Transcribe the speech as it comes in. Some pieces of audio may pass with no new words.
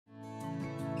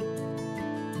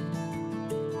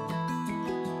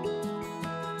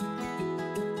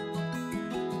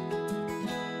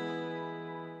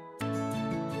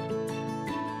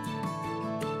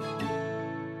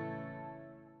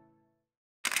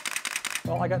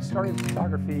Well, I got started in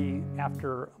photography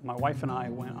after my wife and I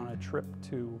went on a trip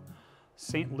to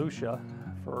St. Lucia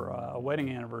for a wedding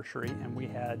anniversary, and we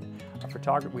had a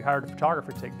photographer. We hired a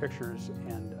photographer to take pictures,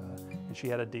 and she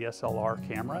had a DSLR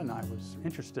camera, and I was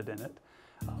interested in it.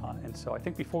 And so I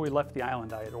think before we left the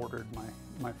island, I had ordered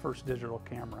my first digital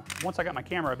camera. Once I got my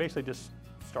camera, I basically just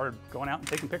started going out and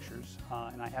taking pictures,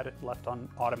 and I had it left on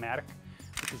automatic,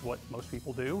 which is what most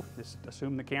people do. Just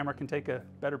assume the camera can take a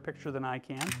better picture than I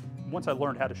can. Once I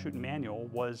learned how to shoot in manual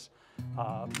was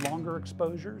longer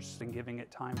exposures and giving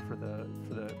it time for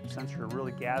the sensor to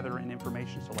really gather in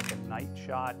information, so like a night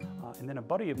shot. And then a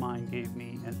buddy of mine gave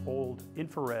me an old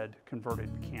infrared converted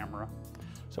camera.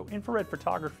 So infrared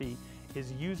photography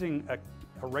is using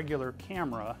a regular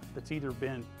camera that's either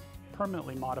been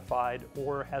permanently modified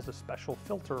or has a special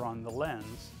filter on the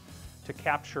lens to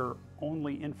capture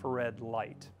only infrared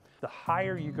light. The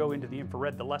higher you go into the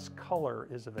infrared, the less color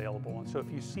is available. And so if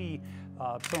you see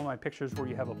some of my pictures where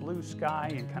you have a blue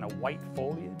sky and kind of white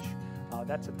foliage,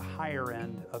 that's at the higher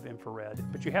end of infrared.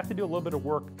 But you have to do a little bit of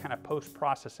work kind of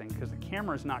post-processing because the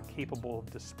camera is not capable of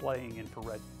displaying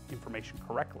infrared information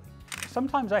correctly.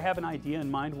 Sometimes I have an idea in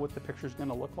mind what the picture is going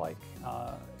to look like,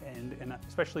 and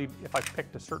especially if I've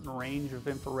picked a certain range of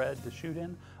infrared to shoot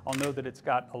in, I'll know that it's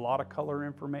got a lot of color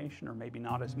information or maybe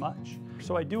not as much.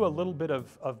 So I do a little bit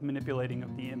of manipulating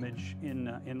of the image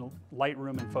in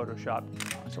Lightroom and Photoshop.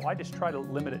 So I just try to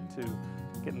limit it to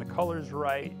getting the colors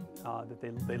right,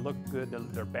 that they look good,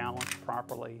 that they're balanced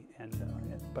properly,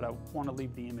 but I want to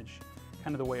leave the image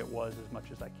kind of the way it was as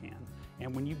much as I can.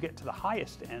 And when you get to the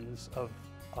highest ends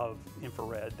of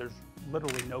infrared, there's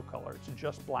literally no color. It's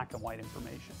just black and white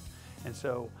information. And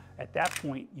so at that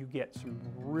point, you get some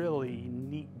really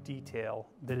neat detail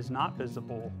that is not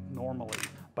visible normally.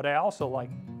 But I also like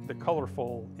the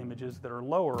colorful images that are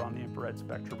lower on the infrared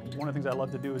spectrum. One of the things I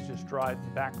love to do is just drive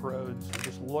the back roads and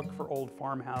just look for old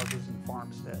farmhouses and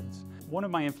farmsteads. One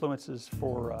of my influences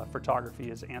for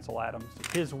photography is Ansel Adams.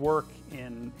 His work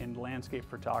in landscape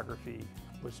photography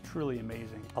was truly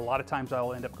amazing. A lot of times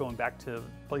I'll end up going back to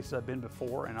places I've been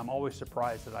before, and I'm always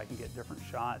surprised that I can get different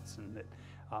shots and that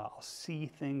I'll see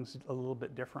things a little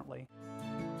bit differently.